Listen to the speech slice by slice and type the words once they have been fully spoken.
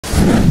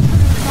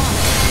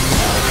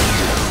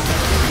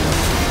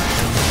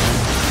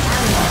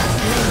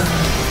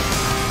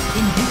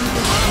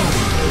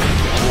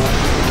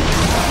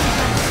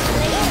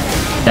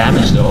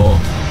Damage though.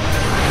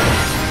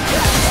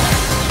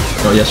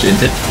 Oh yes, you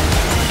inted.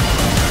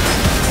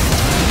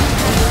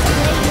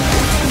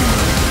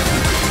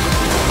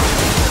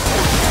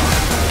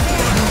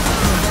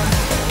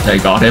 I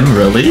got him,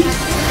 really?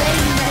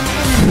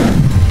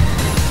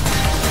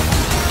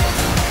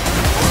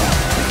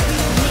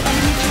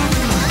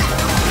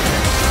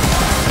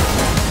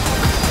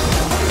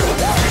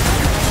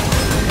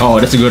 Oh,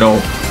 that's a good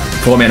ult.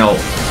 4-man ult.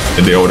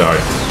 And they all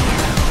die.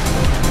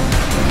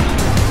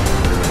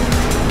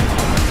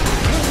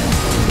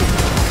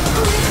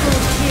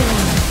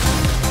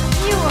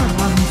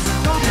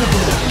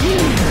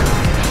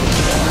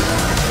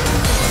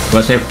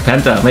 Let's play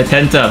Penta, my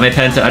Penta, my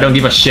Penta. I don't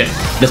give a shit.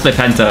 Let's play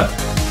Penta.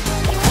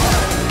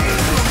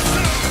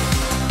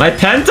 My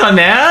Penta,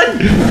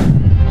 man!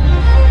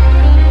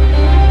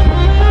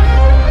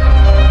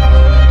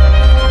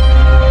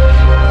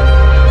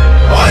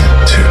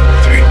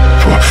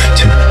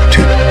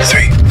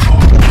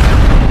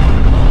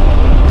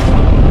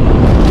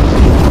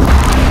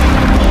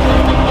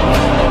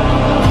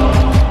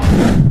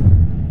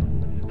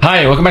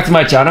 Hi, welcome back to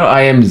my channel.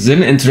 I am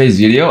Zin. In today's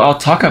video, I'll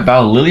talk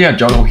about Lillia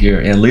jungle here.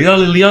 And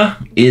Lillia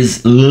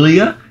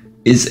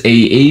is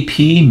a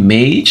AP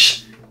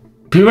mage,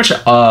 pretty much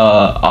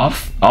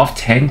off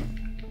tank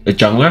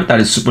jungler that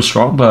is super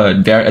strong but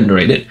very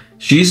underrated.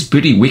 She's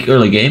pretty weak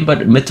early game,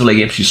 but mid to late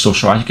game she's so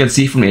strong. You can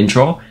see from the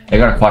intro, I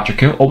got a quadra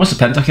kill, almost a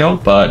penta kill,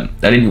 but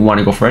I didn't want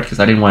to go for it because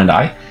I didn't want to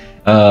die.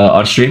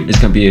 On stream, it's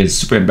gonna be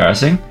super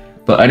embarrassing.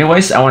 But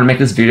anyways, I want to make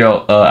this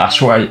video as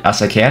short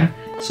as I can.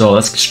 So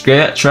let's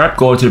straight up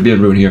go to the build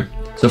rune here.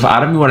 So for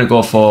Adam, we want to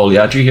go for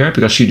Lillia here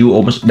because she do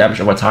almost damage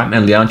over time,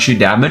 and Lillia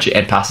damage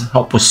and passive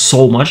help was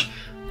so much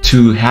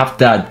to have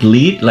that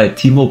bleed, like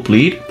Teemo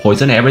bleed,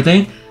 poison,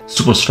 everything,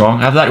 super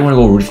strong. After that, you want to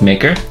go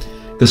Riftmaker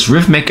because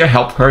Riftmaker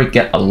help her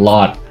get a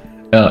lot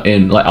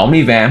in like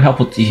Omni-Vam, help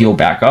her to heal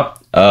back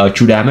up,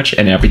 true damage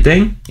and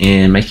everything.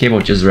 And my cable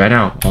just ran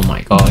out. Oh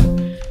my god,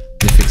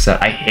 let me fix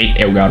that. I hate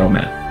Elgato,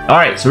 man. All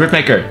right, so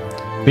Riftmaker.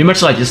 Pretty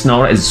much like just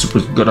know it's super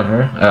good on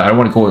her. I don't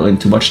want to go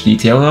into much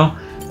detail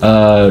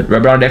though.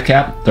 Red Brown Death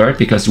Cap, third,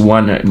 because you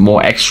want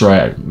more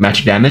extra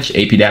magic damage,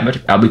 AP damage,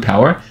 LB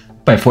power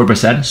by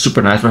 40%.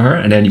 Super nice for her.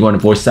 And then you want to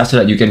voice that so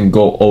that you can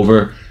go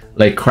over,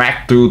 like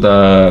crack through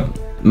the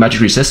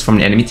magic resist from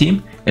the enemy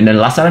team. And then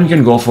last item you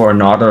can go for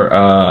another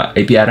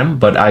AP item,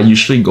 but I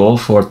usually go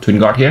for Twin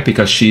Guard here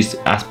because she's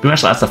pretty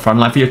much as the front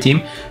line for your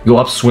team. Go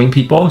up, swing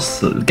people,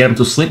 get them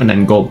to sleep, and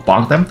then go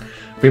bonk them.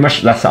 Pretty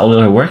much that's how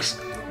it works.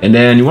 And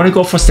then you want to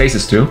go for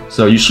stasis too.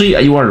 So usually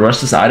you want to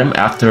rush this item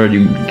after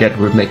you get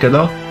Riftmaker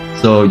though.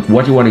 So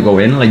what you want to go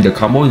in, like the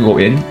combo, you go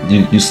in,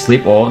 you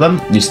sleep all of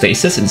them, you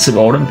stasis and sleep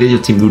all of them, get your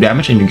team do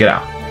damage and you get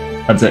out.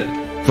 That's it.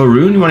 For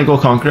Rune, you want to go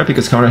Conqueror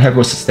because Conqueror have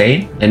go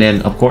sustain. And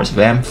then of course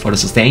Vam for the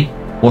sustain.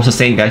 More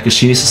sustain guys because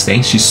she needs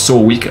sustain. She's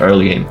so weak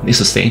early game. Needs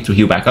sustain to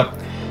heal back up.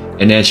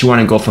 And then she want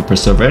to go for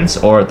Perseverance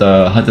or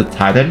the Hunted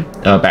Titan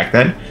back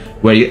then,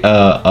 where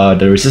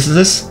the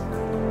resistance.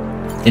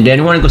 And then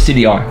you want to go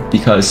CDR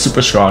because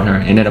super strong on her.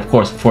 And then of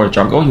course for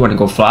jungle you want to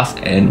go Flask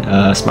and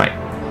Smite.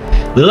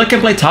 Lillia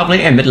can play top lane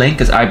and mid lane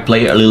because I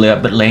played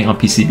Lillia mid lane on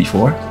PC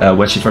before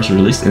when she first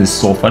released, and it's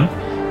so fun.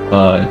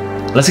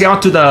 Let's get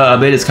on to the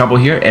latest combo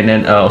here, and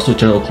then also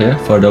jungle clear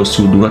for those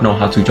who do not know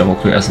how to jungle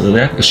clear as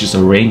Lillia because she's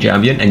a range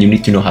champion and you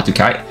need to know how to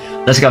kite.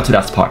 Let's get on to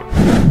that part.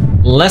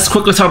 Let's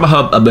quickly talk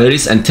about her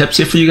abilities and tips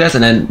here for you guys,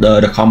 and then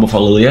the combo for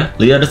Lillia.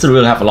 Lillia doesn't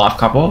really have a lot of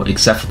combo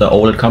except for the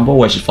OLED combo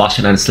where she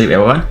flashes and sleep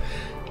everyone.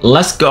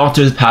 Let's go on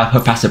to her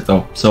passive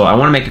though. So I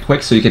want to make it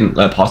quick so you can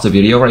pause the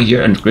video right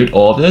here and read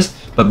all of this.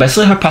 But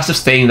basically her passive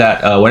saying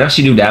that whenever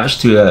she do damage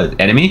to the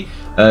enemy,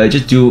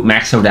 just do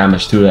maximum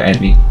damage to the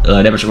enemy.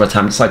 Damage over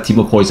time, just like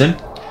Teemo Poison.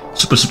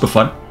 Super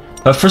fun.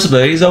 Her first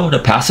ability though, the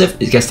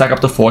passive, it can stack up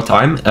to 4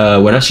 times.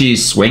 Whenever she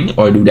swing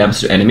or do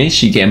damage to enemies,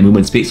 she gain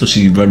movement speed, so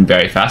she run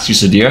very fast.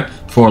 She's a deer,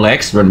 4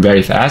 legs, run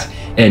very fast.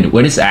 And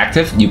when it's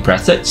active, you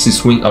press it, she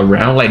swing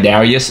around like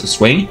Darius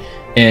swing.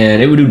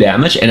 And it will do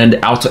damage, and then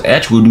the outer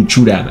edge will do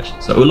true damage.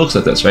 So it looks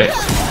like this, right?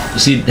 You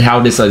see how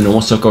this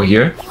normal circle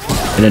here,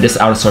 and then this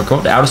outer circle.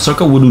 The outer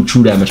circle will do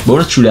true damage,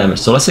 bonus true damage.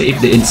 So let's say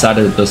if the inside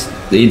of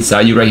the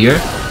inside you right here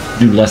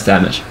do less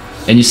damage,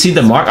 and you see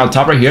the mark on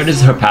top right here. This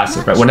is her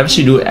passive, right? Whenever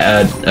she do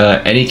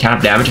any kind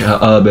of damage, her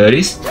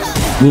abilities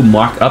will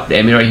mark up the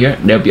enemy right here.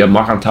 There'll be a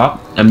mark on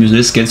top. I'm using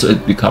this skin so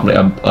it becomes like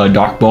a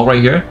dark ball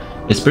right here.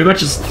 It's pretty much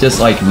just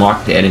like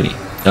mark the enemy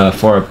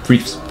for a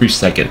brief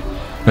second.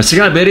 Her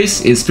second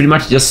abilities is pretty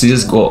much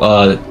just go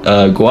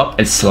up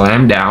and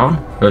slam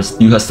down.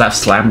 Use her staff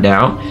slam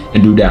down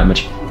and do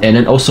damage. And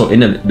then also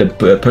in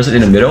the person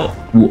in the middle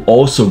will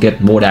also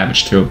get more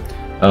damage too.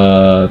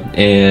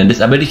 And this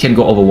ability can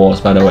go over walls,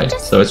 by the way.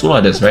 So it's all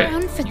like this, right?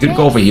 You can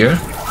go over here,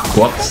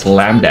 go up,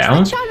 slam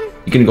down.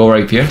 You can go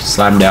right here,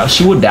 slam down.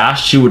 She would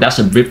dash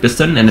a brief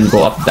distance and then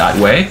go up that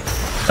way.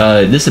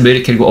 This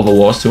ability can go over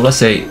walls too. Let's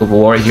say over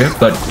wall right here,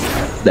 but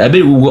The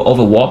ability will go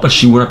over wall, but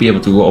she will not be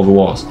able to go over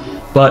walls.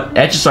 But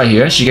edges right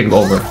here, she can go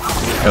over.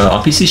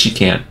 On PC, she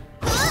can.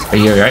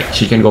 Right here, right?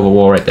 She can go over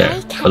wall right there.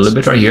 A little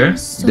bit right here.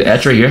 The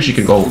edge right here, she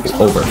can go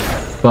over.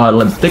 But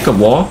like thicker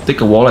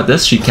wall like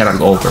this, she cannot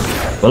go over.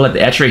 But like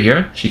the edge right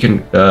here, she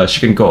can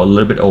go a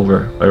little bit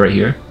over. Right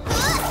here,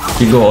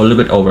 she can go a little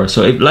bit over.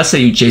 So if let's say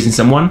you're chasing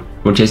someone,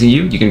 when chasing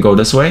you, you can go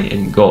this way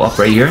and go up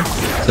right here,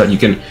 so that you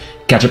can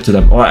catch up to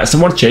them. Or if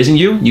someone's chasing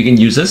you, you can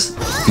use this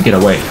to get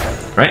away,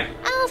 right?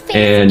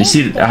 And you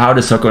see how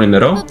the circle in the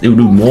middle, it will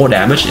do more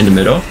damage in the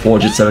middle,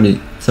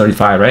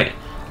 475, right?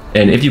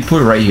 And if you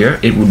put it right here,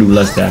 it will do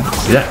less damage.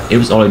 See that? It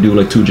was only do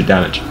like 200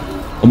 damage,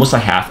 almost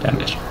like half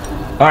damage.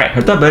 All right,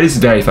 her third ability is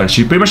very fun.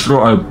 She pretty much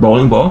throw a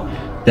bowling ball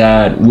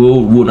that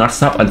will not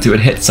stop until it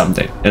hits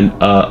something, and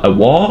a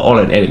wall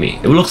or an enemy.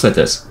 It looks like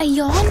this.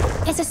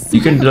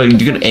 You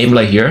can aim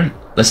like here.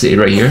 Let's say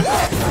right here,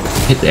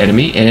 hit the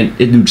enemy, and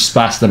it do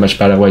splash damage.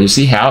 By the way, you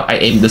see how I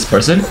aim this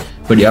person,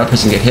 but the other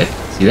person get hit.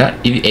 See that?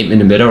 If you aim in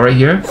the middle right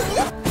here,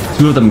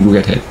 2 of them will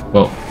get hit.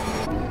 Well,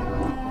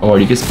 or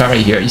you can spot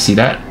right here. You see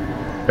that?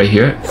 Right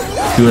here,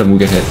 2 of them will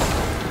get hit.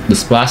 The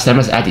splash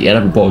damage at the end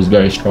of the ball is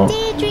very strong.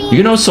 You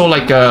can also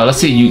like let's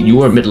say you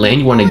were mid lane,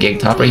 you want to gank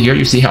top right here.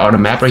 You see how on the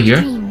map right here,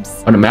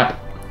 on the map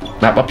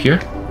up here,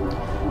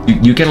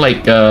 you can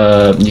like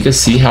you can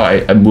see how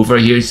I move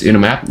right here in the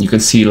map. You can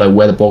see like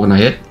where the ball gonna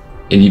hit,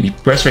 and you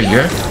press right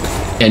here,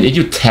 and if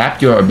you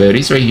tap your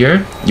abilities right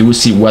here, you will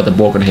see where the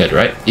ball gonna hit,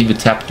 right? If you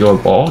tap your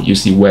ball, you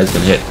see where it's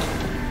gonna hit,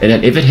 and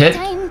then if it hit,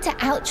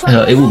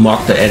 it will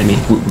mark the enemy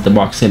with the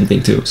mark, same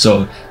thing too.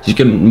 So you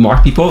can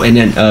mark people and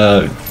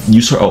then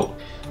use her ult.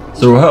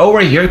 So her ult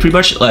right here, pretty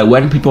much like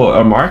when people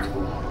are marked,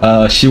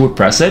 she would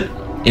press it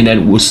and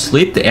then will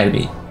sleep the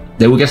enemy.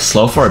 They will get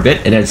slow for a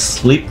bit and then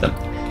sleep them,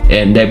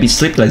 and they'll be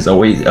sleep like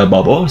always a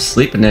bubble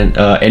sleep, and then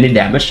any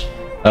damage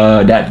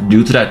that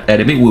due to that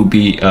enemy will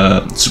be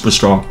super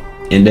strong.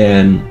 And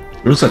then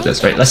it looks like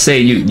this, right? Let's say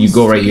you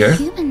go right here,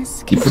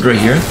 you put it right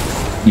here,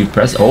 you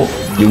press ult,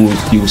 you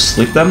will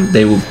sleep them,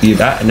 they will do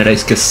that, and then they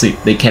get sleep,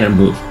 they cannot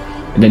move.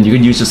 And then you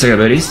can use your second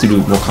abilities to do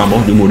more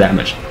combo, do more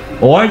damage.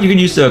 Or you can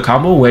use the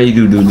combo where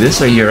you do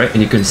this right here, right?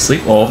 And you can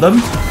sleep all of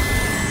them.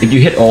 If you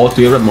hit all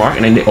 3 of them mark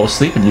and then they all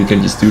sleep, and you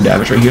can just do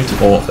damage right here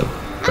to all of them,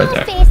 right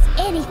there.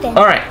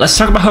 Alright, let's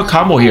talk about her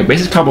combo here,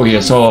 basic combo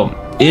here. So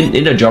in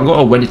the jungle,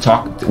 or when you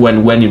talk,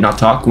 when you not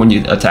talk, when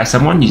you attack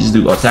someone, you just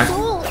do attack,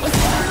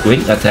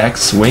 swing,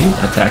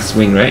 attack,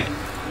 swing, right?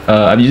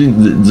 I'm using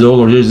the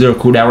 0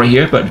 cooldown right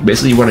here, but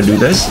basically you want to do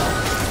this.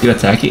 Keep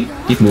attacking,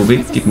 keep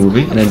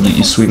moving, and then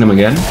you swing them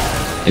again,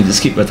 and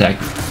just keep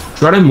attacking.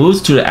 Try to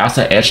move to the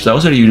outside edge though,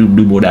 so that you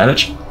do more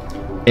damage.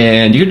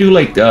 And you can do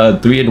like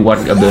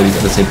 3-in-1 abilities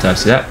at the same time.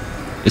 See that?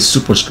 It's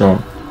super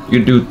strong. You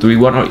can do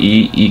 3-1 or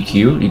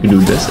EQ. You can do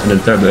this and then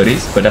third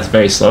abilities, but that's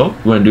very slow.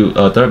 You want to do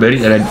third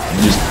abilities and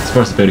then use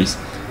first abilities.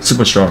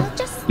 Super strong.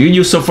 You can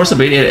use some first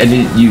ability and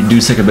then you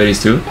do second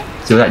abilities too,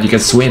 so that you can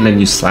swing and then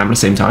you slam at the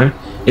same time.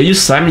 If you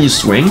slam and you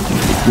swing,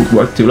 it would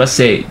work too. Let's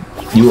say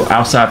you're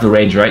outside of the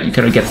range, right? You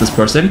cannot get this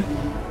person,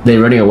 they're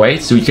running away,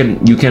 so you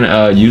can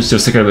use your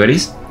second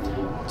abilities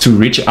to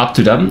reach up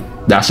to them,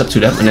 dash up to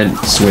them, and then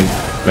swing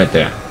right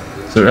there.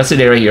 So that's the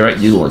day right here, right?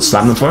 You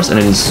slam them first, and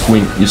then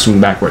you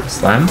swing backwards.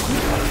 Slam,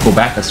 go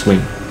back and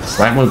swing.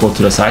 Slam will go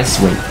to the side,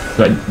 swing.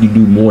 So that you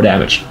do more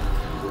damage.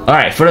 All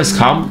right, for this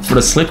for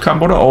the sleep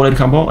combo, the all-in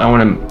combo,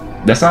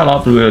 that's not a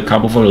lot of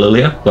combo for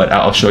Lillia, but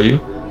I'll show you.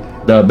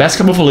 The best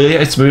combo for Lillia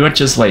is pretty much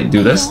just like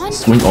do this,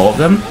 swing all of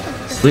them,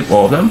 sleep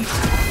all of them,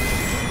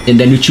 and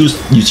then you choose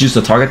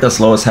the target that's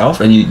lowest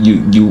health, and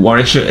you want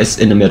to make sure it's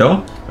in the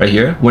middle right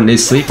here. When they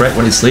sleep, right?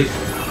 When they sleep,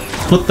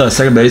 put the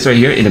second abilities right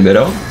here in the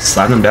middle,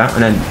 slam them down,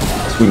 and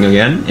then swing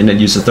again, and then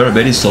use the third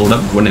ability, slow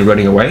them when they're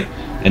running away,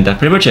 and that's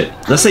pretty much it.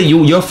 Let's say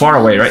you're far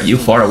away, right? You're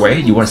far away.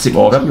 You want to sleep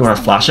all of them. You want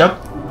to flash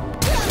up.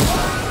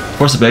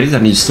 First abilities,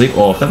 and you sleep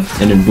all of them,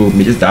 and then boom,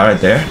 you just die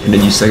right there, and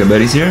then use second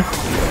abilities here.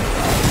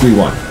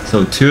 3-1.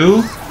 So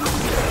 2,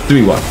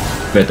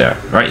 3-1, right there.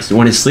 Right. So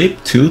when you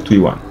sleep, 2,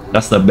 3-1.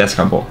 That's the best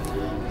combo.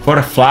 For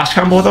the flash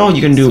combo though,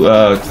 you can do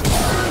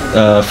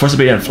first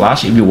ability and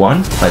flash if you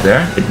want, right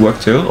there. It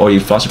worked too. Or you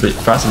flash and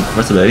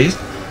first abilities.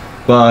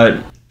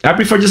 But I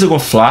prefer just to go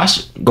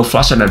flash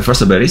and then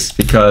first abilities,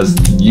 because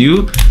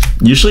you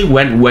usually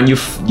when you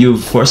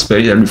first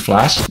ability and you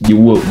flash, you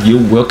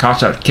will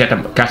catch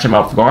them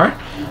off guard.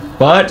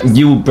 But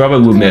you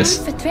probably will miss.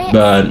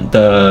 But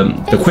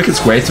the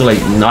quickest way to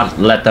like not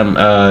let them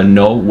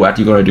know what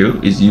you're gonna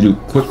do is you do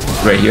quick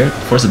right here,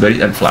 first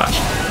ability and flash.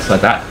 It's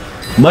like that.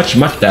 Much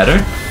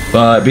better.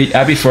 But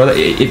I prefer that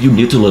if you're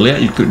new to Lillia,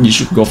 you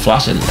should go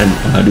flash and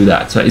do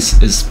that. So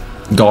it's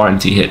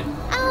guarantee hit.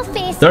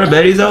 Third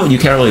abilities though, you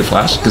can't really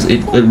flash because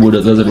it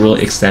doesn't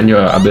really extend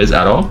your abilities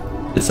at all.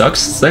 It sucks.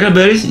 Second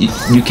abilities,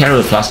 you can't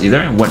really flash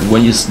either.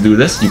 When you do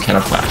this, you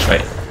cannot flash,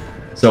 right?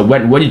 So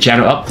when you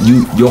channel up,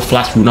 your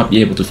flash will not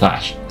be able to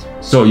flash.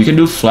 So you can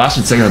do flash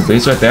and second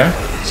abilities right there,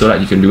 so that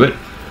you can do it.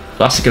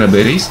 Flash second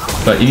abilities,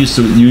 but if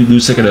you do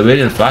second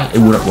ability and flash, it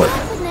will not work.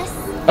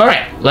 All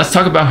right, let's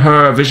talk about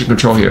her vision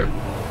control here.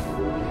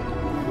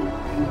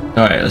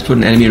 Alright, let's put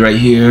an enemy right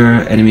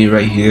here, enemy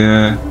right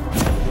here.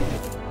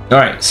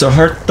 Alright, so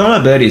her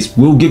third abilities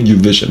will give you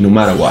vision no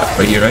matter what,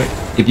 right here, right?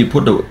 If you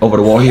put over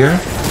the wall here,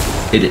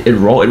 it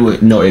roll, it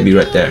will know it'll be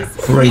right there.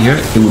 Put right here,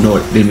 it will know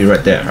it'll be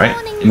right there, right?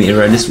 I mean,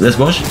 right in this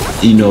bush,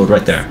 you know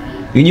right there.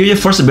 You can use your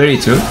first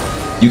ability too.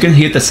 You can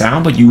hear the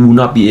sound, but you will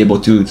not be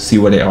able to see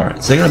where they are.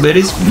 Second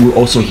abilities will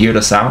also hear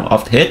the sound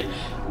of the hit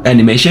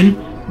animation,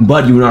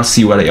 but you will not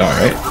see where they are,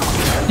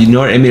 right? You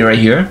know an enemy right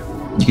here.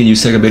 You can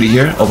use second ability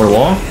here over the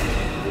wall.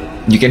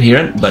 You can hear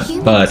it, but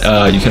you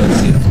cannot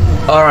see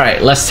it.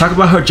 Alright, let's talk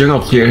about her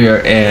jungle clear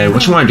here. And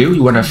what you want to do,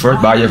 you want to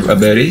first buy your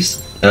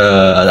abilities.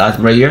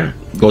 Right here,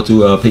 go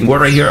to pink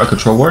ward right here, or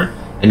control ward,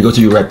 and go to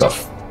your red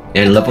buff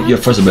and level up your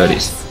first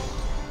abilities.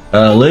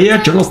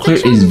 Lillia jungle clear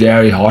is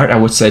very hard, I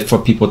would say, for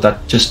people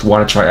that just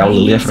want to try out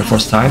Lillia for the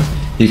first time,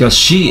 because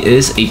she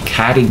is a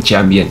catting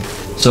champion.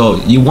 So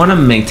you want to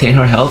maintain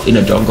her health in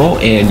the jungle,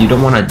 and you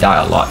don't want to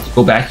die a lot.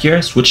 Go back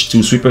here, switch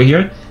to sweeper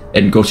here,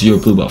 and go to your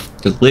blue buff,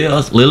 because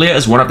Lillia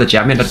is one of the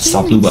champions that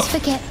stop blue buff.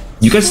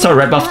 You can start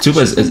red buff too,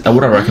 but I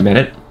wouldn't recommend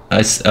it.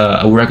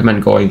 I would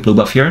recommend going blue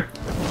buff here.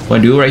 What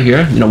I do right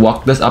here, you know,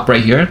 walk this up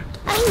right here.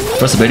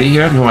 First ability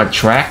here, you want to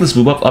track this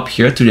blue buff up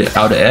here to the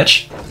outer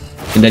edge,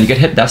 and then you get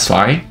hit. That's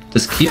fine.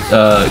 Just keep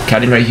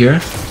catting right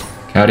here,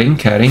 catting.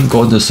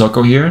 Go into the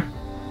circle here.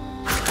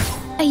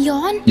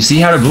 You see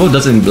how the blue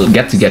doesn't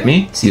get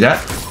me? See that?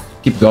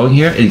 Keep going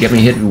here. It get me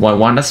hit with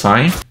 1/1. That's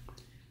fine.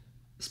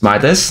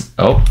 Smite this.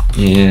 Oh,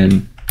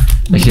 and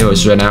my hero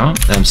is right now.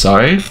 I'm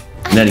sorry.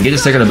 And then get your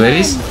second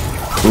abilities.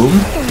 Boom.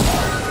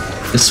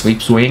 Just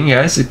swing,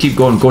 guys. Keep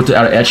going. Go to the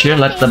outer edge here.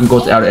 Let them go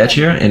to the outer edge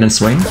here, and then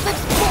swing.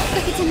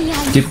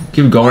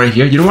 Keep going right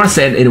here. You don't want to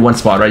stay in one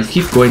spot, right?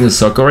 Keep going in the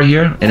circle right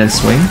here, and then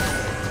swing.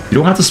 You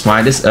don't have to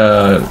smite this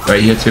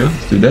right here too.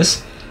 Do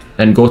this,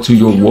 and go to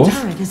your wolf.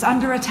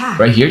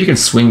 Right here, you can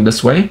swing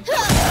this way.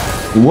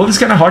 The wolf is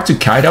kind of hard to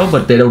kite out,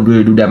 but they don't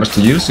really do damage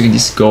to you. So you can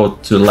just go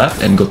to the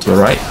left and go to the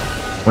right.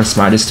 Want to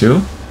smite this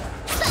too.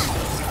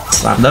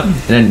 Slap them,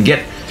 and then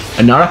get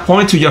another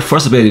point to your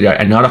first ability, right?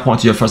 Another point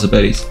to your first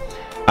abilities.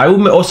 I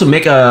will also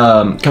make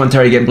a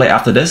commentary gameplay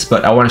after this,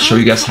 but I want to show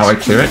you guys how I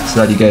clear it so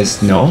that you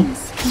guys know.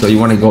 So you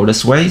want to go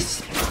this way,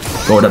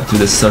 go up to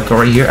this circle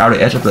right here, outer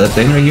edge of the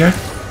thing right here.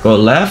 Go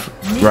left,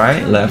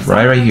 right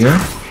right here.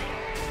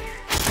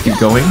 Keep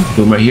going,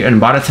 boom right here. And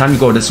by the time you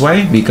go this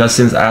way, because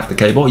since I have the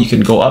cable, you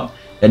can go up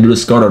and do the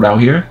scuttle down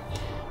here.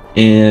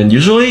 And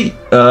usually,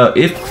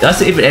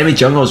 if enemy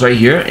jungle is right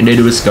here and they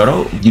do the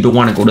scuttle, you don't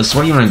want to go this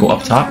way. You want to go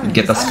up top and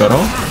get that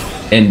scuttle,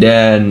 and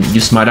then you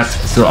smite that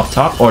scuttle up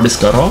top or the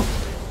scuttle,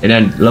 and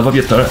then level up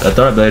your third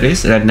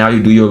abilities. And then now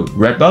you do your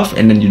red buff,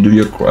 and then you do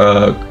your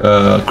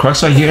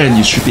crux right here, and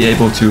you should be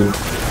able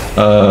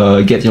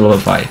to get your level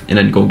 5 and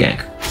then go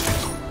gank.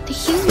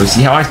 So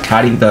see how I'm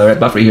cutting the red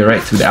buff right here,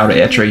 right to the outer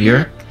edge right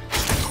here,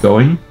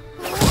 going,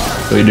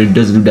 so it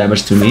doesn't do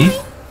damage to me.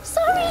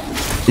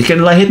 You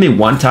can hit me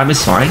one time,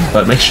 it's fine,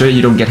 but make sure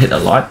you don't get hit a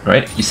lot,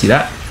 right? You see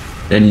that?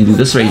 Then you do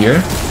this right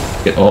here,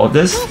 get all of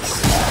this,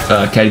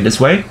 carry this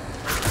way,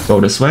 go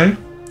this way.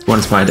 You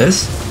want to smite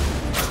this,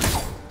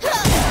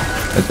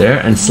 right there,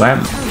 and slam,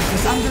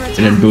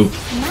 and then boom,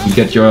 you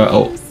get your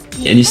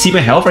and you see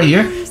my health right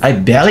here. I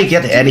barely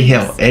get any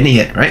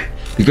hit, right?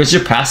 Because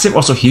your passive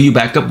also heal you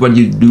back up when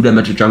you do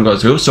damage to jungle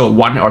too. So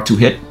 1 or 2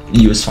 hit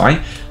you is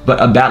fine, but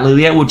a bad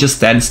Lillia will just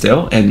stand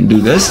still and do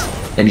this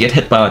and get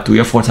hit by 3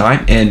 or 4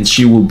 times, and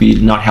she will be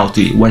not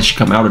healthy when she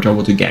come out of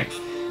jungle to gank.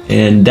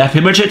 And that's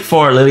pretty much it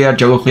for Lillia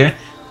jungle clear.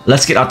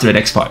 Let's get on to the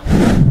next part.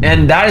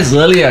 And that is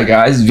Lillia,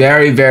 guys.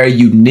 Very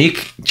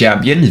unique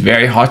champion.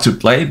 Very hard to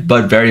play,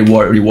 but very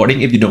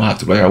rewarding if you know how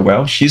to play her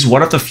well. She's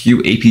one of the few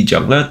AP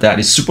jungler that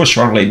is super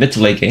strong late mid to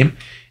late game.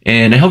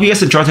 And I hope you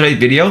guys enjoyed today's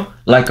video.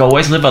 Like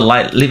always, leave a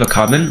like, leave a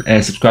comment,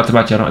 and subscribe to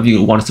my channel if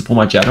you want to support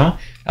my channel.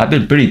 I've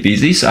been pretty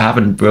busy, so I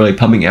haven't really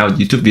pumping out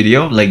YouTube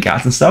video like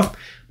guys and stuff.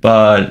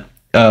 But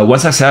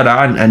once I settle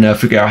down and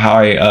figure out how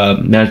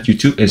I manage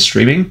YouTube and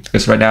streaming,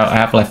 because right now I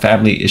have like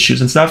family issues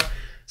and stuff.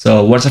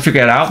 So once I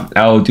figure it out,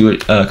 I'll do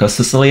it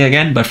consistently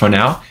again. But for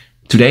now,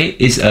 today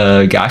is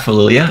a guide for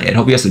Lillia, and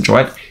hope you guys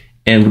enjoyed.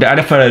 And without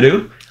further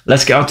ado,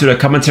 let's get on to the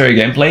commentary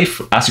gameplay,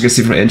 as you can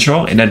see from the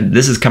intro. And then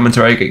this is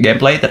commentary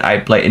gameplay that I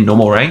play in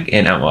normal rank,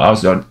 and I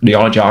was the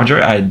only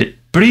challenger. I did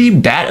pretty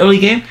bad early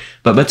game,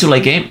 but mid to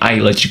late game, I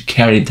let you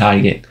carry the entire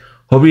game.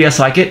 Hope you guys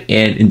like it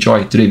and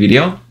enjoy today's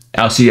video.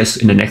 I'll see you guys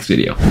in the next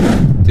video.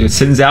 Dude,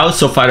 ZinWR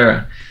so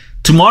fighter.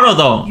 Tomorrow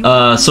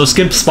though, so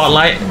Skimp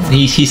Spotlight,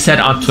 he said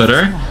on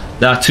Twitter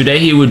that today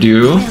he would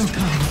do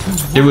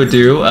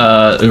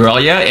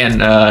Lillia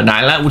and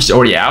Nyla, which is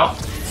already out.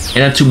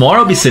 And then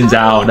tomorrow will be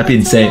ZinWR. That'd be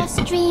insane.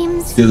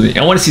 Excuse me.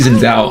 I want to see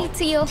ZinWR.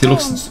 He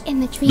looks,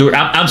 dude.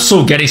 I'm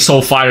so getting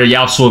so fighter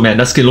Yao Su, man.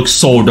 That skin looks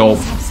so dope.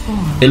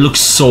 It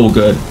looks so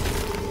good.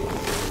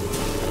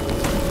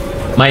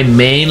 My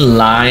main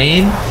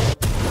line,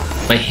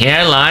 my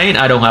hairline.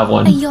 I don't have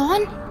one. I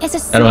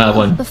don't have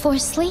one. Before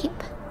sleep.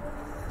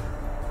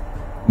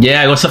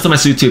 Yeah, go sub to my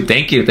YouTube.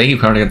 Thank you,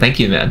 Carnigan. Thank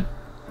you, man.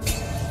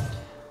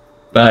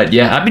 But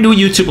yeah, I've been doing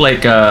YouTube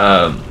like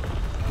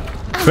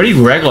Pretty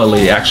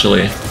regularly,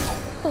 actually.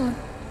 For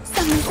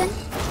some reason.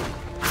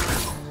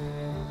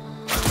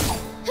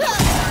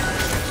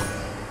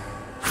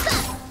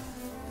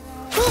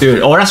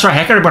 Dude, oh that's right,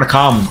 Hacker gonna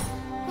come.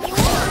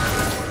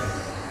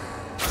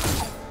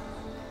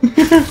 I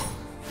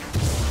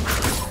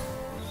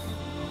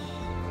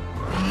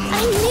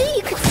knew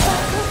you could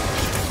sparkle.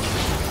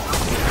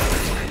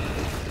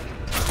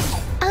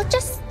 I'll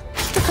just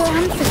look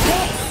around for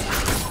threats.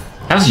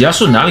 How's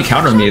Yasuo now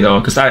counter me though?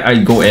 Because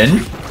I go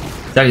in?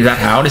 Is that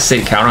how they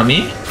say counter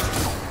me?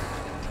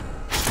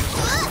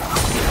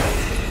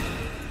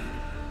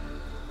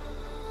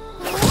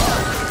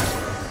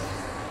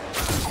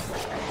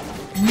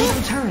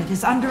 Middle turret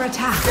is under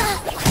attack.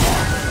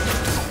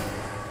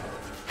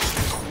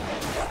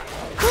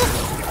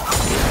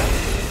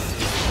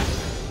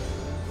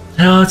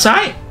 No, it's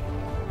alright.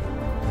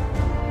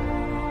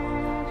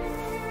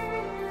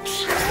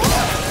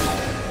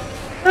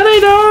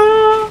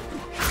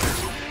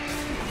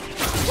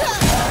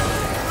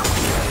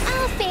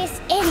 I'll face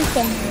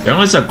anything. There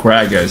was a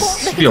Gragas.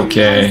 Should be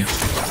okay.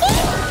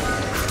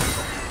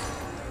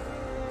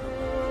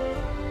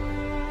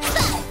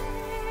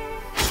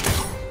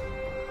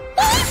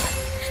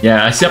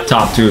 Yeah, I see up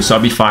top too, so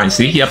I'll be fine.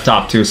 See, he up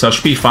top too, so I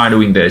should be fine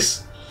doing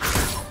this.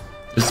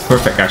 This is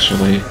perfect,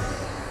 actually.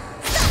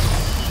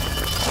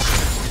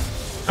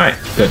 Alright,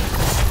 good.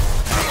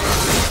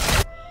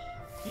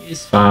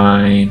 He's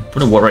fine.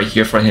 Put a ward right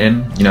here for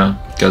him, you know,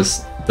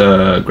 because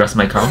the grass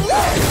might come.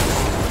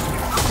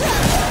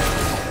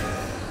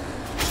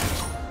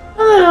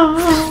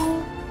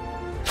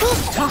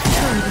 Top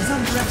turret is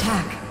under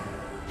attack.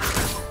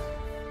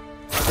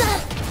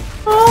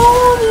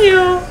 Oh,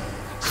 yeah.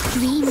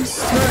 Dreams.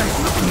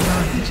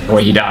 Oh,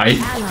 he died.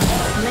 Ally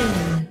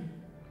slain.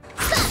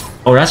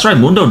 Oh, that's right.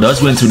 Mundo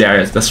does win 2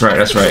 Darius. That's right.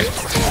 That's right.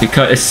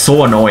 Because it's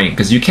so annoying.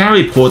 Because you can't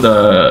really pull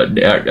the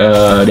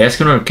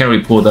Escudo can't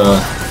really pull the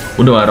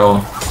Mundo at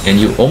all, and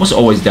you almost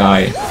always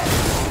die.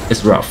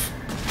 It's rough.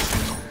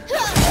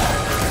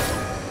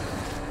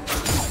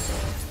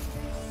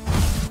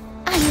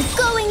 I'm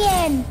going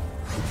in.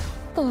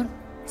 For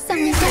some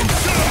reason.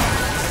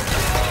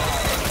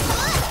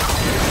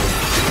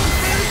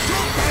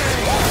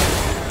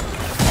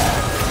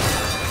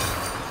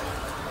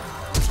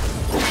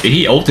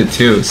 He ulted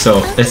too,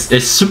 so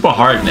it's super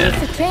hard, man.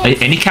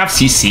 Like, any cap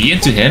CC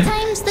into him,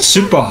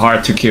 super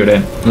hard to kill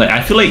him. Like,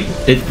 I feel like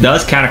it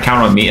does kind of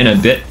count on me in a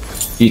bit,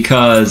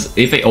 because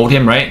if I ult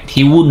him right,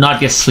 he would not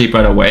get sleep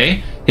right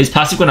away. His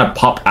passive gonna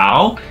pop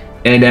out,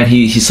 and then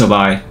he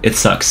survive. It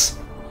sucks.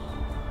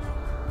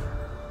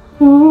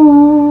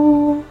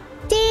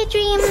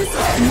 Daydreams.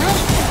 Night.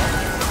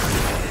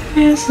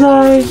 It's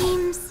like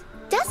Dreams.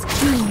 Dusk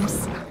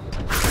dreams.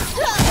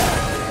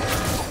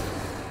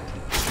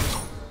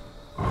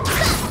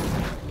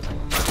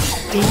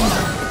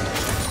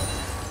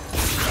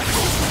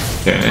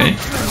 okay.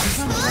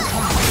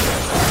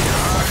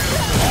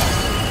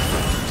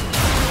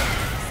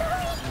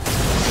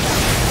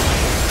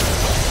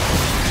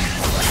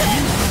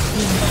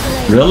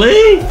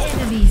 Really?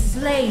 Enemy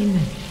slain.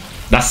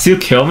 That still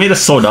killed me?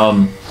 That's so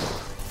dumb.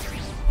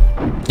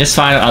 It's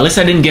fine. At least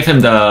I didn't give him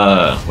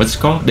the... What's it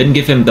called? Didn't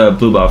give him the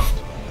blue buff.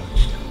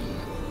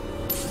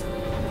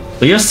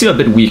 But you're still a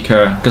bit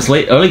weaker. Because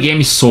early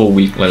game is so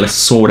weak. Like,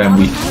 so damn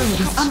weak. Turret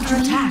is under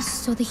attack.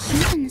 So the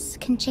humans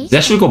can chase.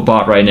 That should go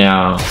bot right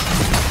now.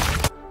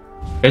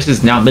 This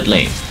is now mid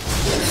lane.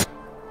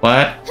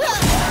 What?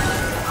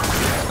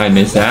 I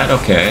missed that?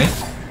 Okay.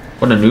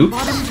 What a noob.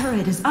 Bottom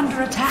turret is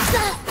under attack.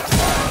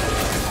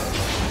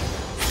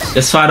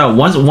 Let's find out.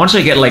 Once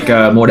I get like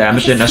more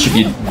damage, then that should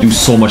do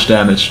so much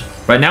damage.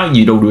 Right now,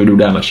 you don't really do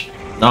damage.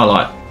 Not a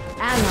lot.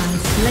 Ally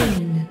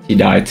slain. He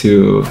died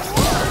too.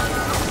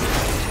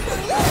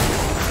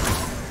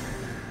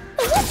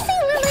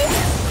 Whoopsie, Lily.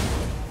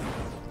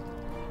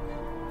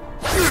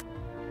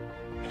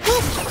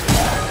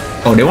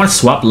 Oh, they want to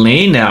swap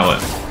lane now.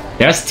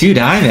 That's 2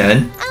 die,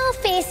 man. I'll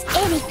face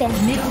anything.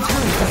 Middle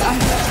turret is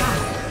under attack.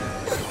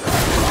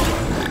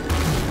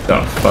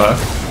 The fuck?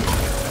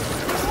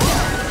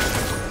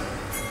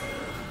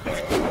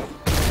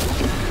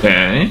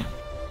 Okay.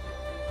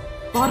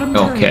 Bottom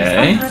turret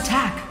Okay. is under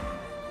attack.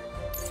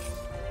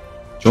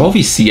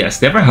 Jovi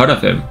CS. Never heard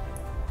of him.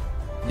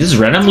 He just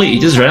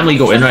randomly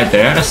go in right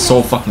there. That's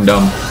so fucking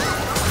dumb.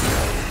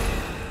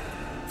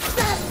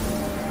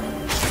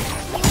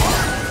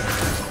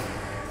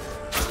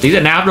 They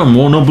didn't have no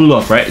blue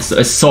buff, right?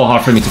 It's so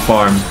hard for me to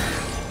farm.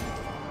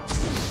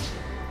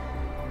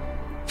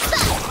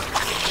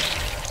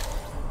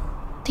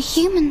 The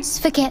humans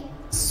forget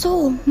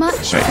so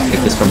much. Right,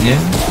 get this from him.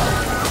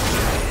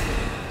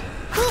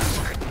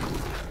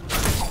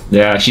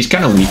 Yeah, she's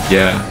kind of weak,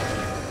 yeah.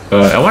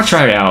 I want to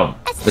try her out.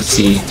 Let's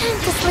see. Time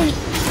to sleep.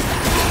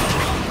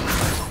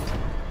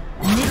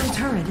 Middle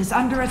turret is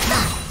under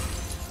attack.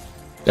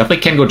 Definitely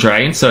can't go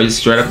dragon, so just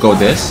straight up go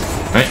this,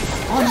 right?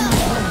 On my way.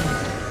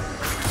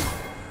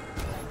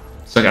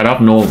 So I got up,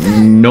 no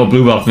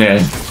blue buff,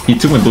 man. He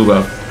took my blue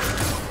buff.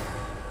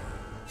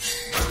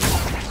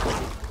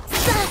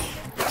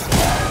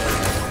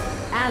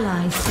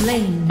 Ally slain.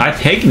 slain. I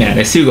take man,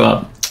 I still go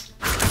up.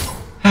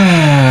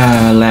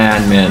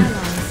 Land man. Ally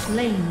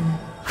slain.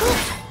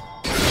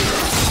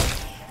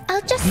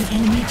 I'll just The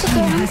enemy look team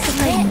around has for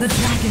slain the bits.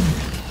 dragon.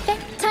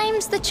 Fifth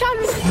time's the charm.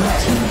 Your team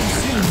has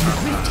slain the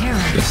great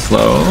terror. Just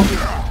slow.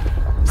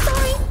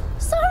 Sorry,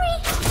 sorry.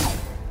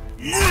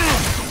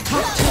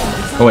 Top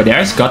turret is Oh wait,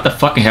 there's got the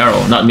fucking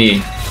hero, not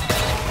me.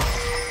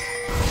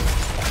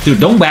 Dude,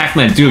 don't back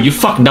man, dude, you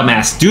fucking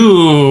dumbass,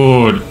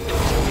 dude.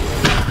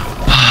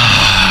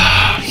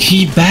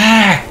 He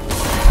back.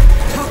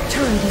 top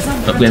turret is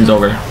under The game's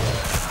over. I'll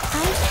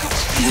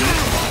catch them.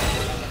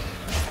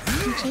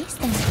 And chase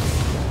them.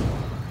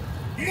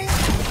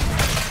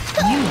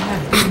 You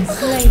have been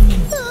slain.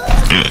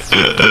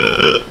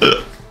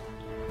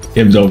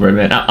 Game's over,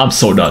 man. I'm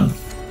so done.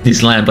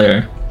 This land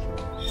player.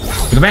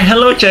 Look back.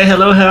 Hello, Jay.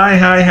 Hello, hi.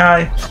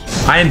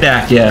 I am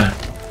back. Yeah.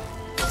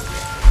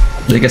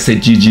 Like I say,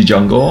 GG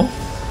jungle.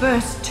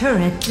 First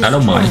turret destroyed. I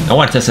don't mind. I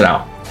want to test it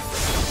out.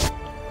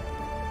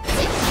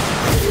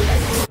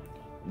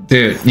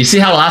 Dude, you see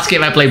how last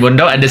game I played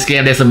Mundo and this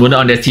game there's a Mundo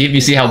on their team?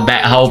 You see how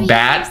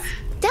bad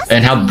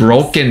and how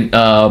broken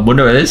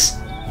Mundo is?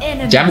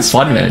 Enemy Jam is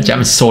fun, man.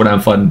 Jam is so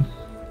damn fun.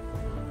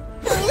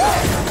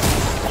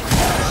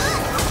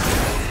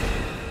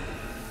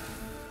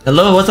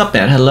 Hello, what's up,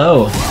 man?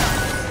 Hello.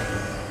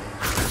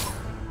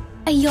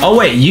 Oh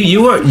wait,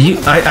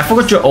 I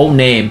forgot your old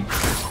name.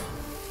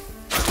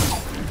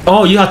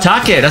 Oh, you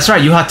Hatake. That's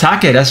right, you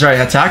Hatake. That's right,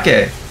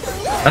 Hatake.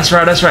 That's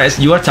right.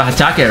 You are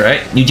Hatake,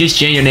 right? You just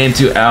changed your name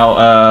to Al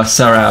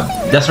Sarab.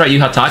 That's right, you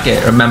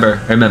Hatake. Remember.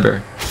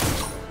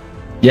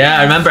 Yeah,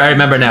 I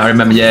remember now.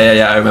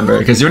 Yeah, I remember.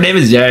 Because your name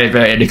is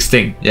very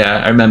distinct.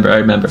 Yeah, I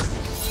remember.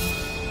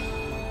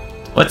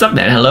 What's up,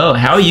 man? Hello,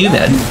 how are you,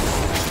 man?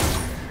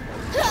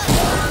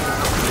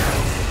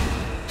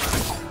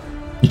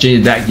 You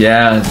changed it back,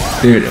 yeah,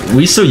 dude.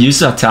 We so used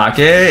to Hatake,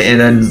 and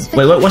then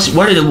wait, what's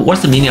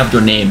the meaning of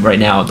your name right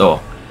now,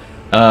 though?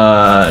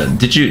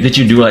 Did you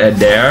do like a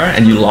dare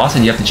and you lost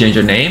and you have to change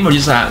your name, or you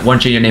just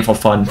want to change your name for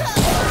fun?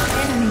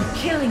 Enemy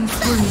killing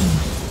spree.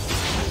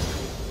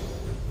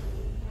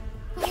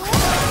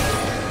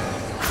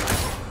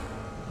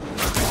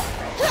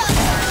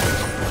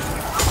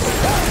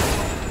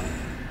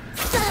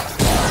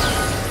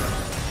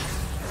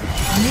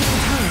 Middle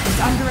turret is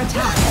under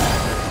attack.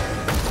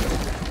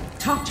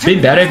 Top It'd be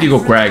turret better if you go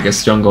Greg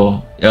as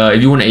jungle.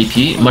 If you want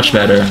AP, much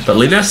better. But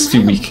Lillia's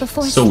too weak.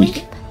 So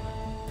weak.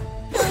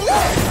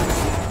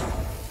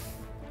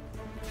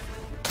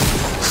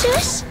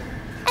 Shush.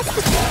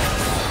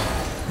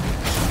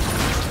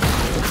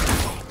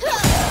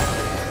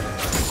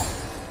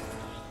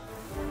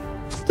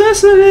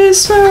 Destiny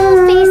is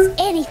I'll face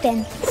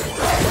anything.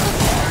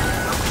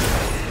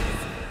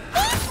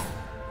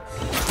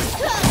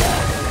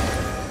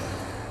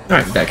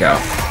 Alright, back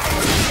out.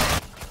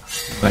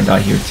 I die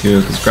here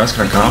too, because Grass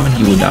gonna come and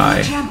he will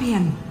die.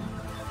 champion.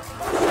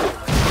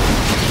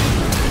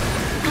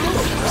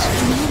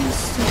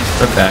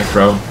 Should have back,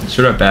 bro.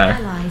 Should have back.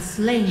 Ally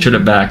slain. Should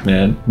have back,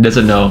 man. He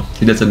doesn't know.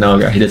 He doesn't know,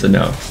 guy. He doesn't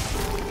know.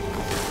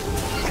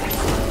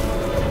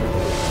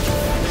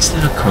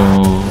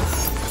 Cynical.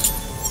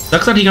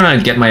 Sucks that he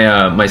gonna get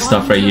my my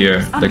stuff right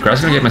here. The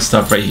Grass gonna get my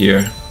stuff right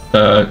here.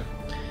 The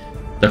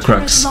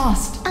crux.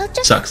 Lost. I'll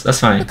just Sucks. That's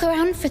fine. look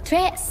around for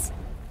threats.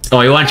 Oh,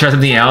 you want to try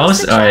something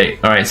else?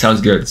 Alright, sounds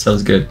good.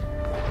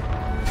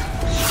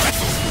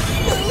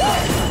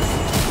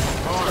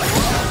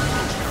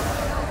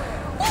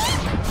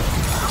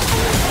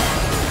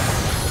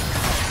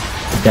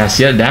 Yeah,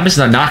 see, the damage is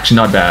not actually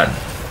not bad.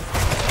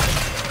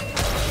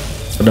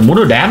 But the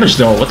Mundo damage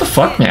though, what the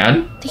fuck,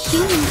 man? The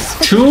humans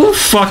Too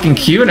fucking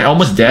cute and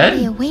almost be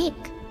dead? awake.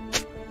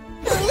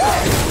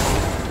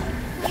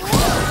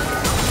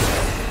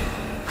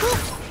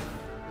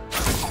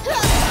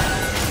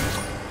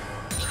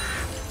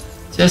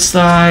 Just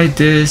like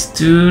this,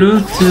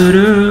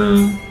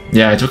 doo-doo-doo-doo.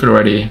 Yeah, I took it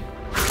already.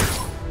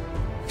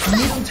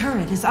 Middle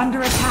turret is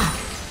under attack.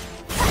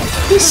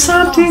 It's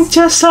something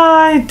just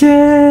like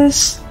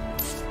this.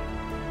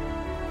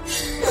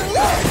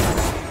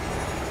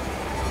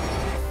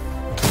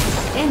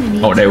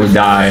 Enemy Oh, they would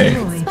die.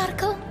 destroyed.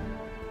 Sparkle.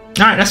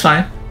 Alright, that's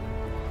fine.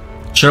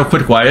 Should I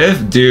quit what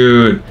if?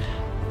 Dude.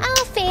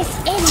 I'll face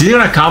These anything. are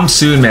gonna come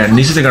soon, man.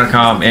 These are gonna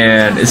come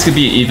and it's gonna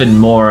be even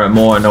more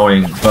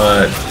annoying,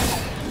 but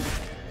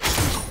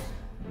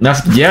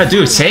that's, yeah,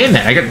 dude, same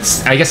man. I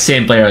get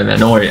same player, man.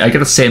 Don't worry, I get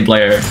the same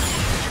player.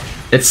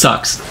 It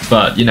sucks,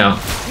 but you know,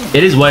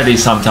 it is what it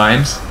is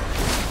sometimes.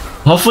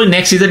 Hopefully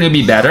next season it'll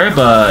be better,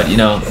 but you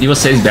know, people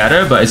say it's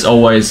better, but it's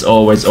always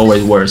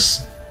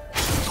worse.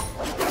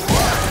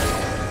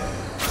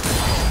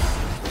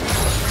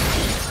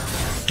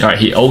 Alright,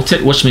 he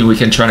ulted, which means we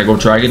can try to go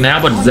dragon now,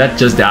 but Zed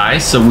just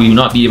dies, so we will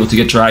not be able to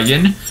get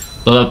dragon,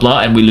 blah blah blah,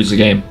 and we lose the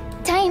game.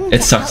 Time It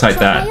to sucks like outdraw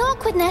that. my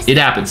awkwardness. It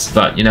happens,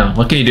 but you know,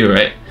 what can you do,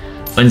 right?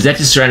 When Zed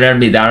just surrendered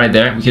me down right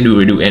there, we can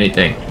do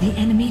anything. The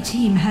enemy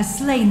team has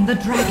slain the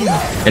dragon.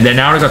 And then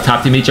now we got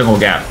top team each jungle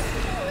gap.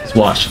 Let's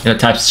watch. It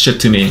types shit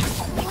to me.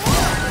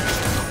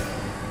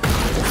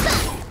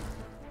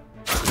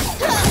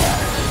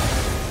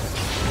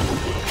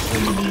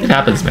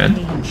 happens, man.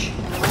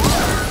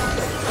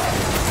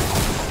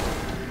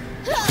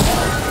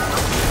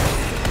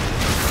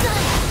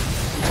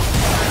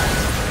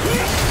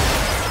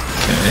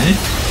 Okay.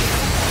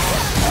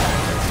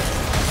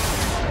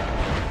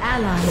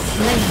 Ally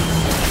slain.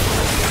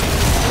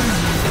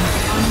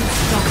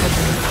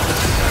 Unstoppable.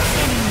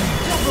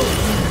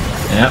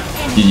 Yep.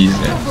 GG's,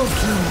 man.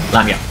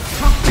 Lillia.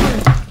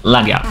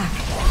 Lillia.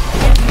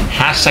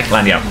 Hashtag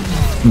Lillia.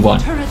 Won.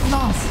 Turret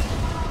lost.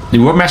 The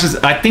world matches,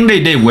 I think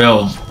they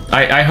will.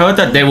 I heard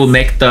that they will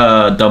make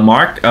the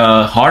mark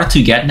harder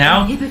to get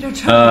now.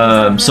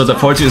 So the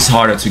 42 is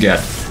harder to get.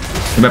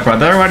 My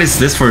brother, what is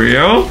this for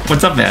you?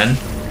 What's up, man?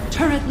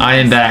 I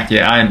am back.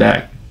 Yeah, I am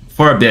back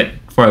for a bit.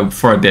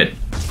 For a bit.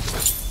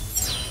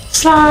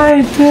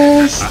 Slide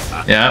this.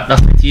 Yeah,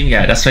 that's my team,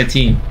 guy. That's my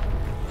team.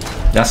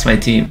 That's my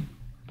team.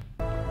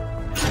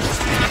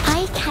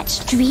 I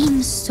catch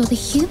dreams so the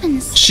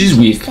humans. She's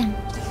weak.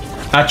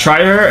 I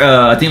tried her.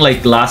 I think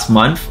like last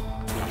month.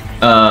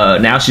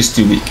 Now she's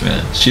too weak,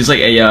 man. She's like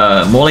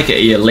a more like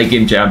a late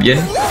game champion,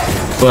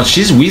 but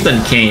she's weak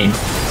than Kane.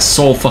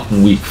 So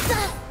fucking weak.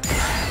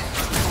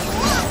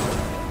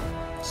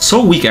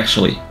 So weak,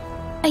 actually.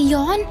 A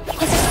yawn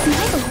is a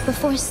smile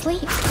before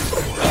sleep.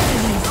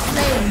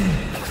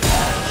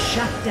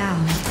 Shut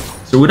down.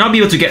 So we'll not be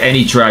able to get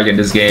any drag in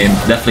this game.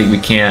 Definitely we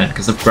can,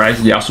 because of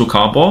Creds, the Ult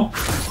combo.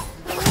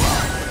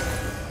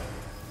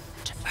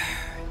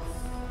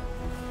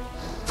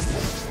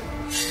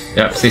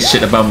 Yep, say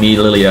shit about me,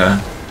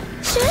 Lillia.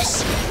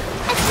 Shush!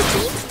 It's the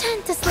dream's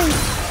turn to sleep.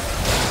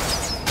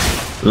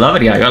 Love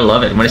it, guy. Gotta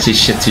love it when I say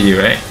shit to you,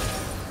 right?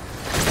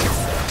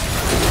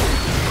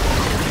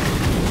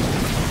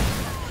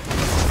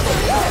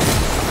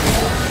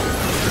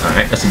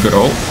 Alright, that's a good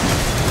ult.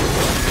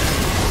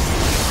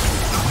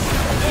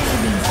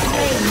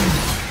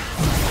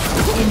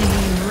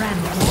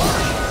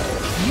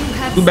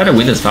 We better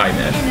win this fight,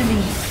 man.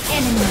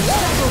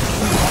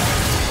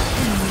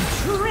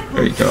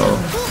 There you go.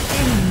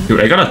 Dude,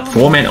 I got a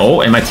 4-man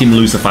ult and my team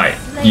lose the fight.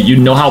 You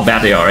know how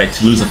bad they are, right?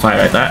 To lose a fight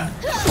like that.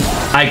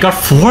 I got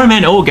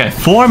 4-man ult, guy.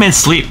 4-man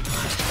sleep.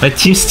 My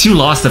team still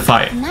lost the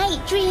fight.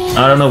 Night dreams.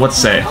 I don't know what to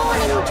say.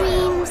 Morning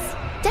dreams.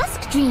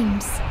 Dusk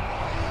dreams.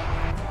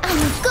 I'm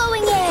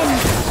going in.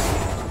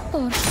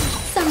 For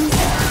some.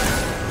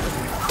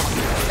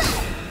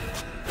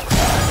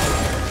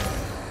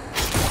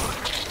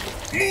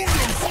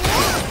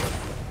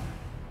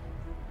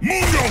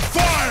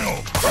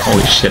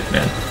 Holy shit,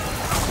 man.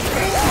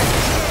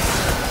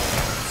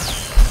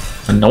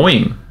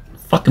 Annoying.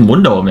 Fucking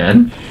window,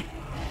 man.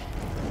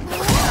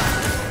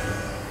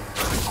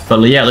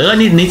 But yeah,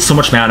 Lillia needs so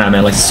much mana,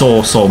 man. Like,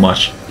 so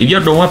much. If you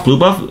don't want blue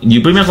buff,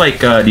 you pretty much like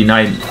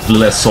deny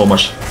Lillia so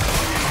much.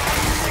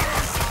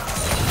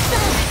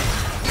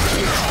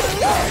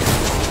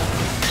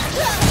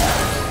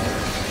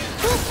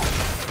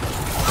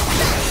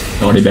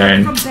 Only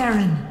Baron.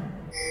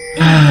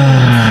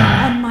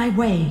 On my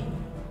way.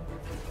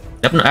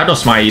 I have no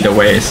smite either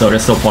way, so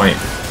there's no point.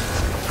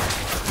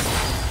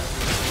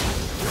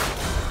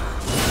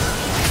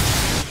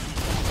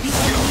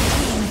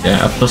 Yeah,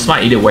 I have no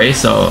smite either way,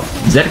 so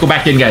Zed go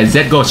back in, guys.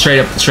 Zed go straight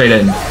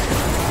in.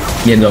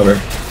 Game's over.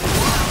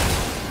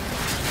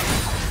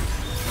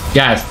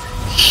 Guys,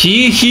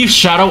 he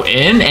shadow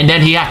in and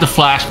then he have to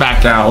flash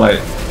back out. Like,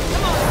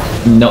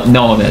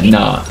 no man,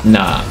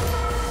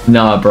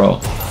 nah, bro.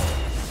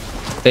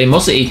 They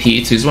mostly AP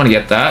too, just want to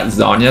get that.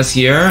 Zanya's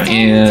here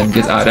and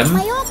get item.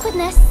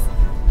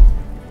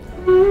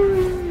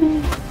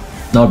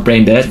 Not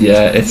brain dead,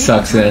 yeah, it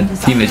sucks, man.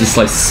 Team is just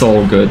like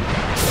so good.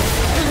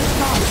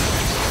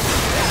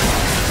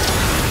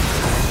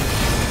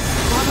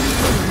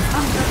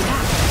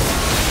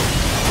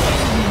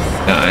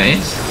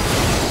 Nice.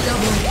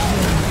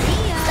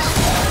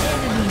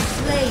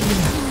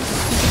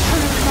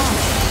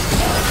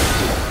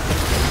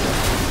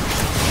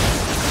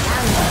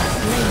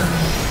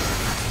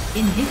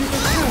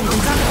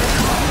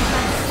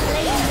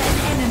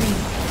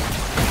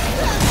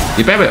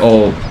 You better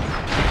oh.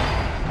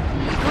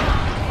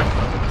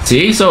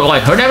 See, so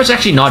like her damage is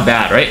actually not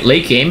bad, right?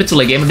 Late game, it's a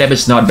late game damage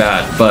is not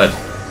bad, but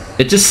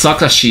it just sucks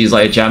that she's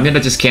like a champion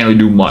that just can't really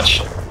do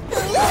much.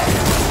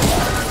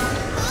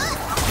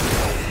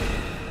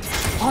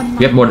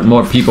 We have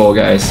more people,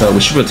 guys, so we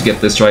should be able to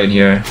get this right in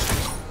here.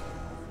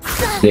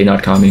 They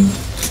not coming.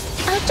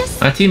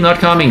 My team not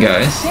coming,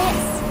 guys.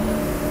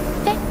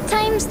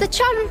 Time's the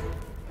charm.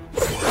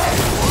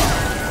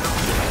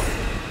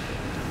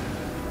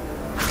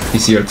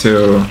 He's here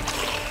too.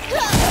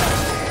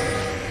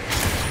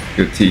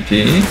 Good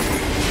TP.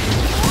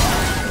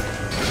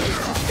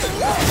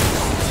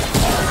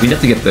 We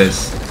have to get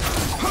this.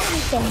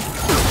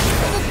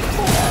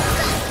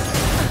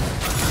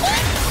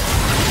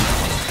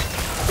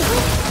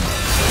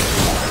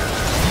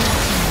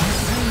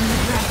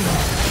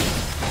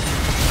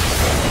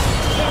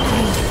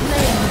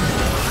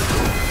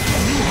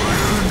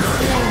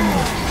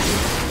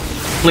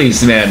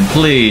 Please, man,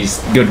 please.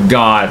 Good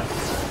God.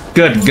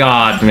 Good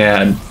God,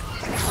 man.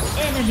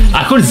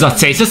 I couldn't not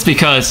taste this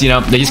because, you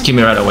know, they just killed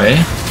me right away.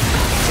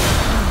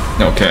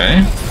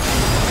 Okay.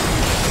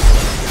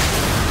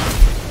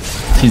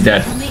 He's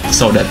dead.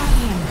 So dead.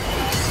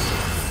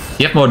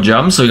 He have more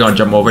jumps, so we gotta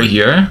jump over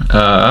here.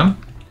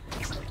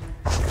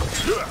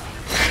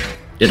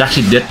 It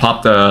actually did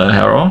pop the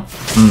hero.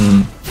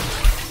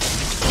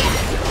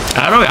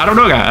 I don't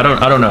know, guy.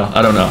 I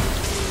don't know.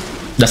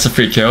 That's a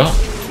free kill.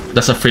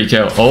 That's a free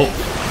kill. Oh.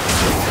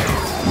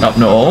 Up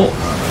no.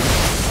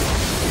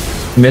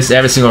 Miss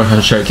every single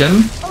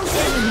shuriken.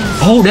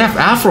 Oh, they have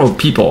Afro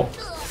people.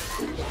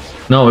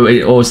 No,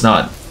 wait, oh, it's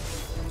not.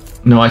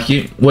 No, I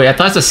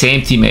thought it's the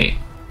same teammate.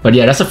 But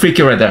yeah, that's a free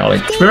kill right there.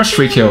 Like, pretty much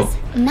free kill.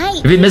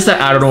 If you missed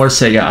that, I don't know what to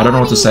say, guy. I don't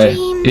know what to say.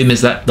 If you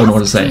missed that, don't know what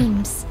to say.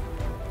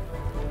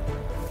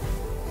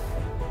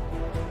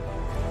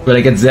 When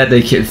I get Z,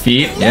 they hit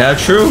feet. Yeah,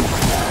 true.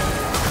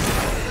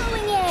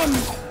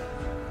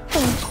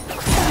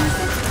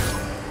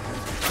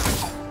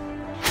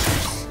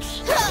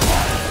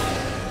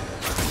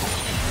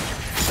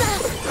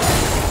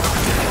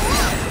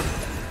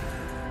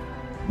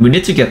 We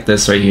need to get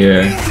this right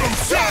here.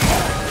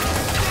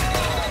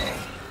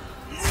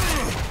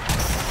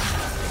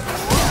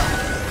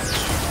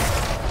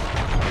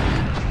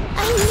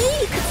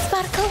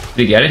 Did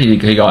he get it?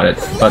 He got it.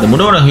 But the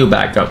Mundo will heal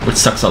back up, which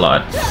sucks a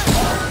lot.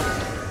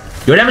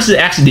 Your damage is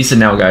actually decent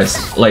now, guys.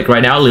 Like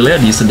right now, Lillia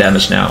decent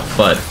damage now,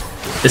 but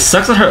it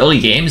sucks that her early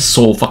game is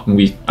so fucking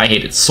weak. I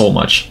hate it so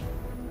much.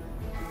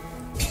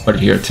 But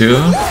here too.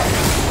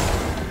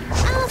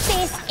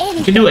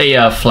 You can do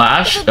a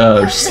flash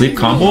sleep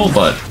combo,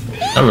 but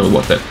not really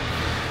worth it.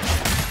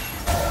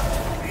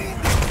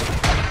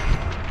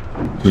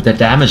 With that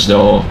damage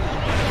though.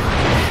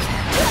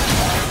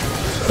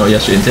 Oh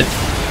yes, you inted.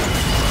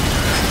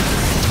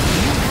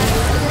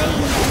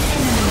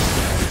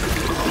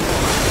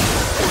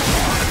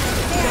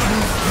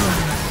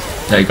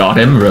 I got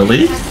him,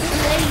 really?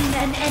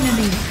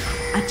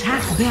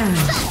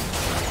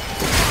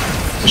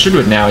 I should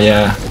do it now,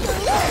 yeah.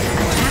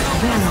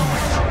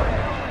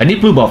 I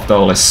need blue buff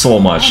though, like so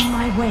much.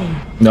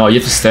 No,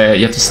 you have to stay,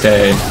 you have to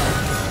stay.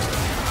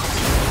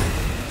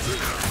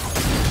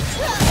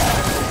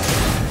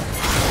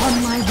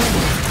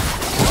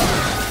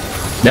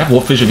 They have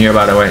wolf vision here,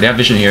 by the way. They have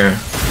vision here.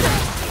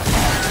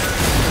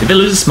 If they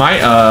lose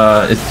smite,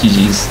 it's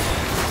GG's.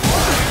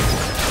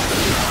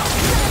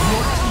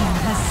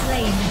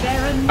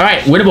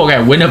 Alright, winnable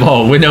guy,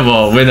 winnable.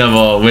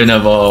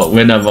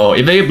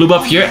 If they get blue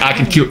buff here, I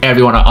can kill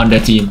everyone on their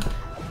team.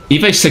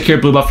 If I secure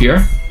blue buff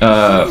here,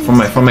 from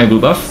my blue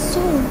buff,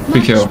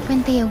 free kill.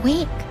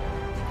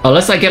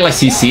 Unless I get like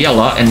CC a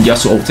lot and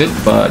Yasuo ulted,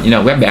 but you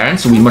know, we have Baron,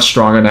 so we're much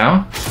stronger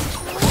now.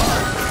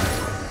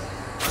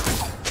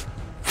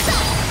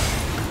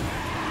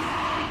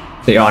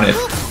 Stay on it.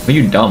 Are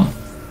you dumb?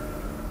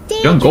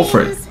 You don't go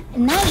for it.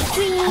 On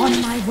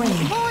my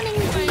way.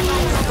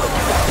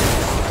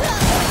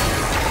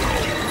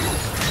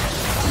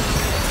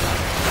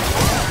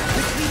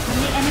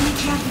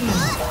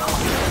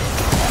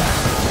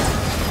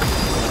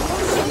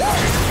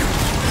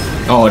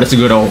 Oh, that's a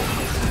good ult.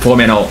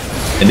 4-man ult.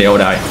 And they all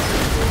die.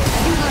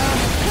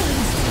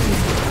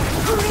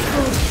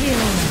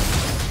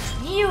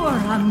 You are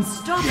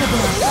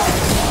unstoppable.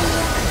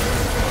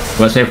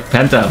 What's my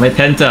Penta? My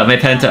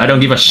Penta. I don't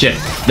give a shit.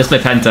 That's my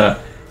Penta.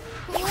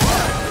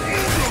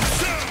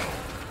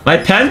 My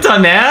Penta,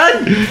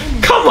 man!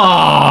 Come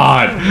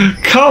on!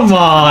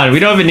 We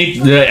don't even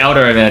need the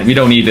Elder, man. We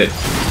don't need it.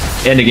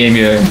 End the game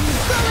here.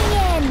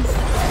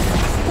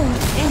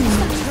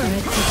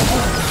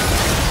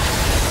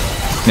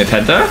 My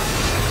Penta?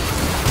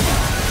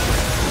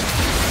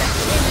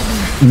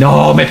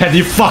 No, my Penta,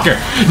 you fucker!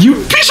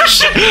 You piece of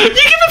shit! You give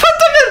me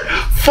Penta, man!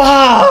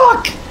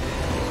 Fuck!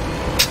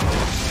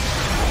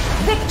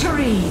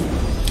 Victory!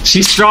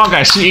 She's strong,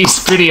 guys. She's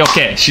pretty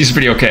okay. She's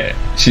pretty okay.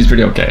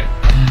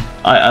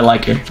 I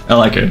like her.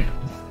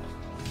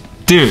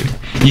 Dude,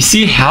 you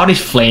see how they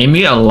flame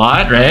me a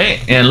lot,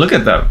 right? And look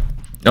at them.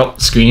 Oh,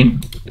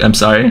 screen. I'm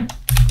sorry.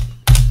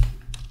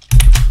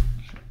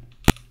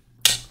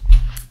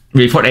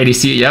 Report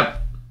ADC,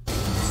 yep.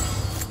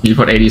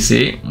 Report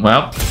ADC.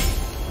 Well,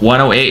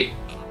 108.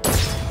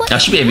 I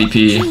should be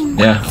MVP.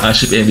 Yeah, I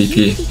should be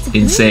MVP.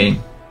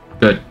 Insane.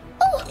 Good.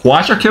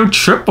 Quadra kill,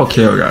 triple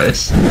kill,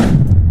 guys.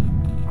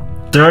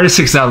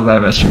 36,000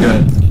 damage.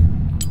 Good.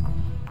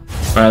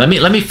 Alright,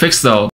 let me fix though.